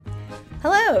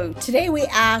Hello, today we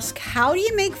ask, how do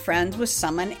you make friends with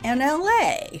someone in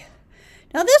LA?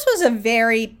 Now, this was a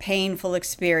very painful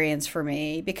experience for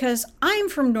me because I'm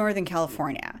from Northern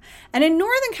California. And in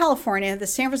Northern California, the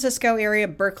San Francisco area,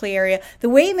 Berkeley area, the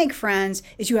way you make friends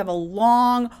is you have a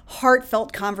long,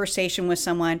 heartfelt conversation with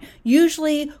someone,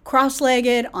 usually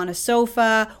cross-legged on a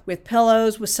sofa with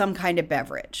pillows with some kind of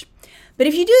beverage. But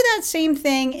if you do that same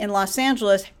thing in Los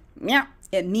Angeles,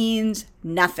 it means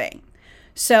nothing.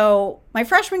 So my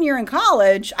freshman year in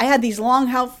college, I had these long,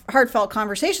 heartfelt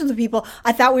conversations with people.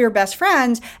 I thought we were best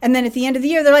friends. And then at the end of the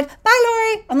year, they're like, bye,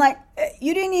 Lori. I'm like,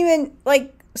 you didn't even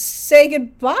say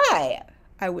goodbye.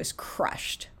 I was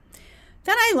crushed.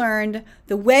 Then I learned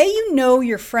the way you know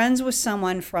you're friends with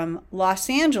someone from Los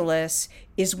Angeles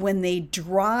is when they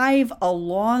drive a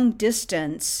long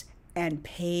distance and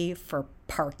pay for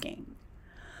parking.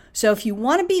 So if you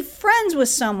want to be friends with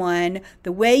someone,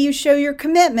 the way you show your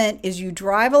commitment is you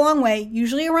drive a long way,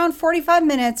 usually around 45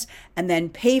 minutes, and then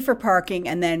pay for parking,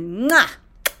 and then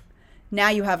now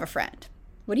you have a friend.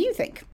 What do you think?